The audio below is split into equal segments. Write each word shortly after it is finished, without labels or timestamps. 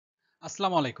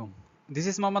Assalamu alaikum. This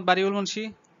is Mohammad Bariul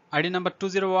Munshi, ID number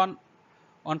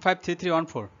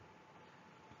 201153314.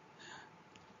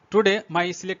 Today,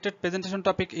 my selected presentation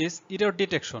topic is error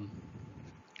detection.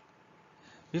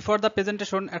 Before the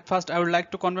presentation, at first I would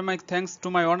like to convey my thanks to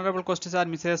my honorable co-teacher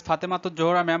Mrs. Fatematul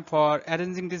Johra ma'am for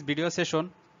arranging this video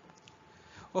session.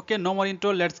 Okay, no more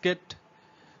intro, let's get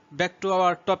back to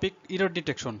our topic, error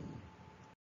detection.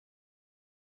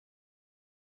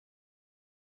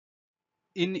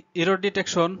 In error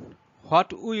detection,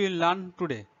 what we will learn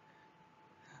today?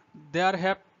 There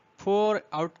have four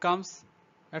outcomes.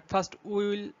 At first we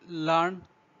will learn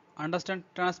understand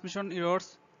transmission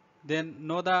errors, then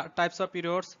know the types of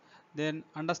errors, then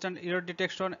understand error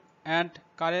detection and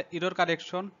error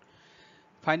correction.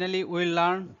 Finally we will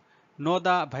learn know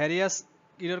the various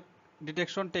error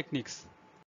detection techniques.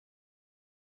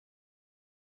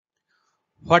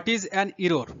 What is an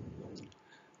error?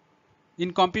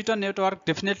 In computer network,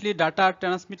 definitely data are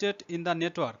transmitted in the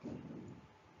network.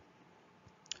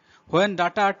 When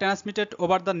data are transmitted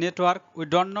over the network, we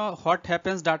don't know what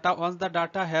happens data once the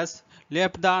data has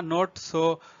left the node,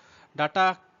 so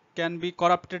data can be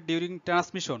corrupted during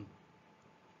transmission.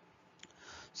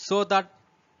 So that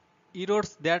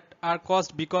errors that are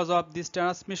caused because of this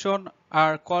transmission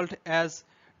are called as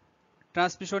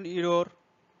transmission error,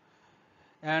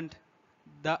 and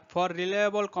for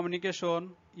reliable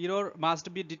communication, error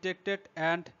must be detected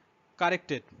and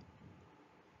corrected.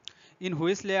 In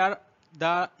which layer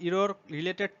the error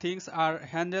related things are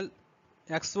handled.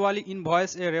 Actually, in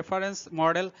voice a reference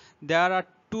model, there are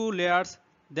two layers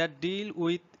that deal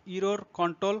with error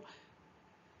control,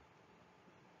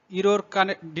 error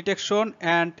detection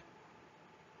and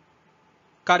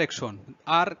correction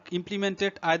are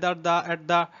implemented either at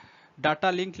the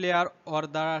data link layer or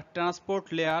the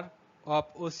transport layer of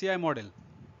OCI model.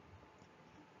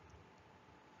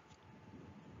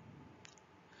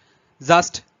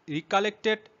 Just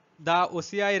recollected the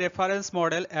OCI reference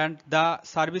model and the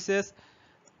services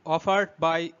offered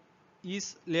by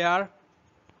each layer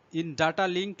in data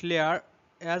link layer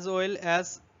as well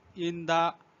as in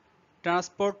the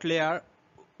transport layer.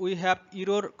 We have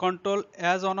error control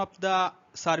as one of the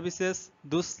services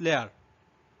this layer.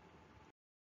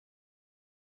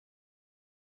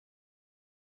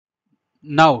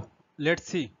 Now let's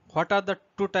see what are the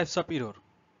two types of error.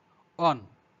 One,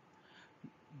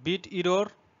 bit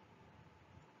error.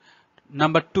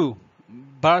 Number two,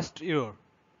 burst error.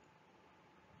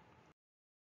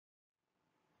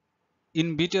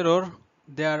 In bit error,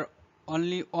 there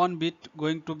only one bit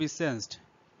going to be sensed,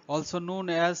 also known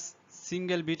as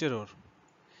single bit error.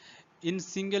 In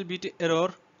single bit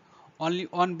error, only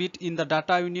one bit in the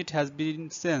data unit has been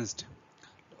sensed.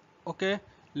 Okay,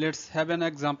 let's have an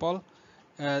example.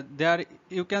 There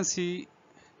you can see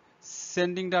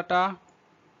sending data,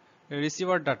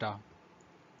 receiver data.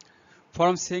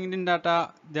 From sending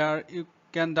data, there you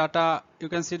can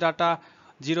see data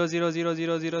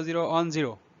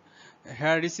 0000000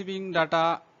 here receiving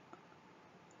data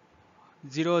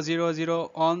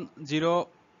 000 on 0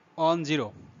 on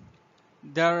 0.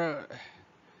 There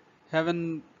have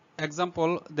an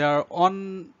example, there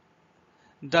on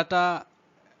data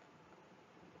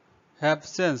have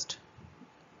sensed.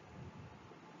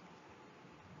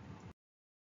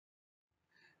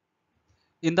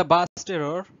 In the burst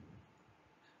error,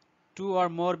 two or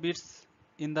more bits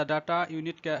in the data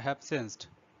unit have sensed.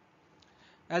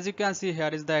 As you can see,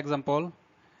 here is the example,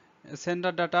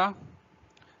 sender data,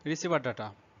 receiver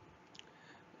data.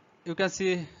 You can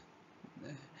see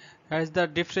here is the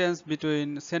difference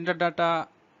between sender data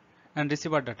and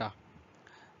receiver data.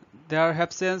 They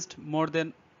have sensed more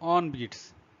than 1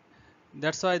 bits.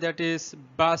 That's why that is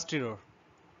burst error.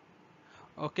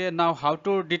 Okay, now how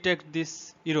to detect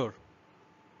this error?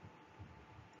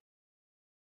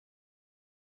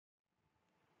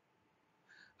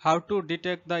 How to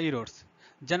detect the errors?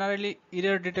 Generally,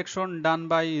 error detection done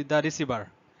by the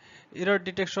receiver. Error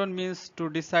detection means to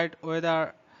decide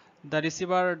whether the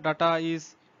receiver data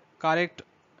is correct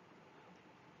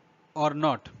or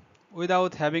not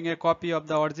without having a copy of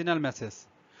the original message.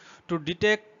 To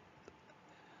detect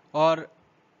or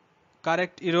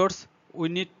correct errors, we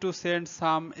need to send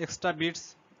some extra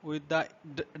bits with the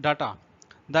data.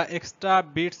 The extra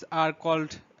bits are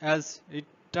called as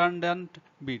redundant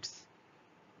bits.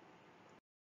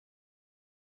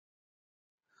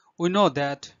 We know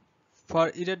that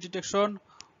for error detection,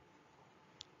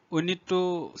 we need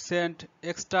to send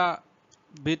extra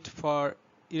bit for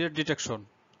error detection,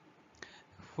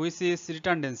 which is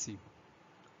redundancy.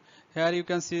 Here you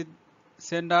can see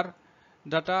sender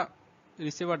data,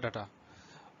 receiver data.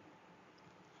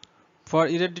 For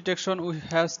error detection, we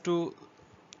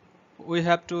we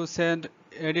have to send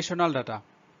additional data.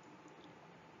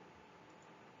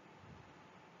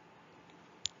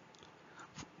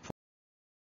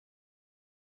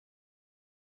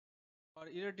 For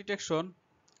error detection,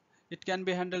 it can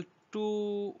be handled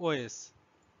two ways.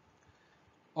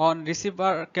 On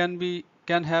receiver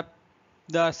can have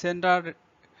the sender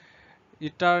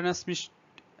returns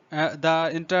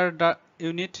the entire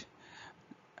unit,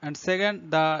 and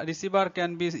second, the receiver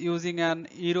can be using an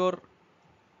error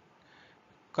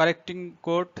correcting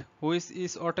code which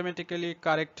is automatically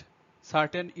correct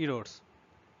certain errors.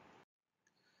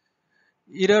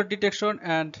 Error detection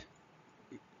and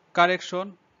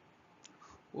correction,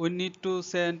 we need to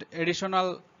send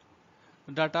additional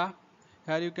data.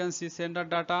 Here you can see sender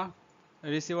data,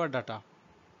 receiver data.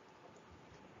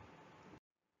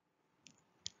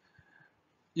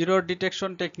 Error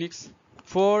detection techniques.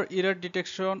 For error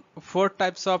detection, four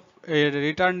types of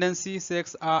redundancy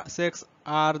checks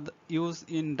are used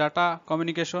in data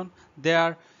communication. They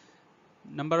are: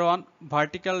 number one,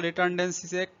 vertical redundancy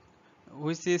check,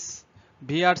 which is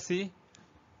VRC.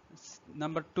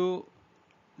 Number two,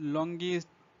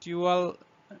 longitudinal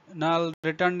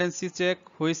redundancy check,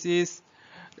 which is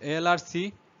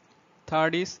LRC.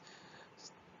 Third is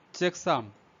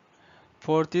checksum.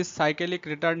 Fourth is cyclic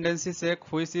redundancy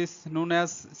check, which is known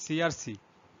as CRC.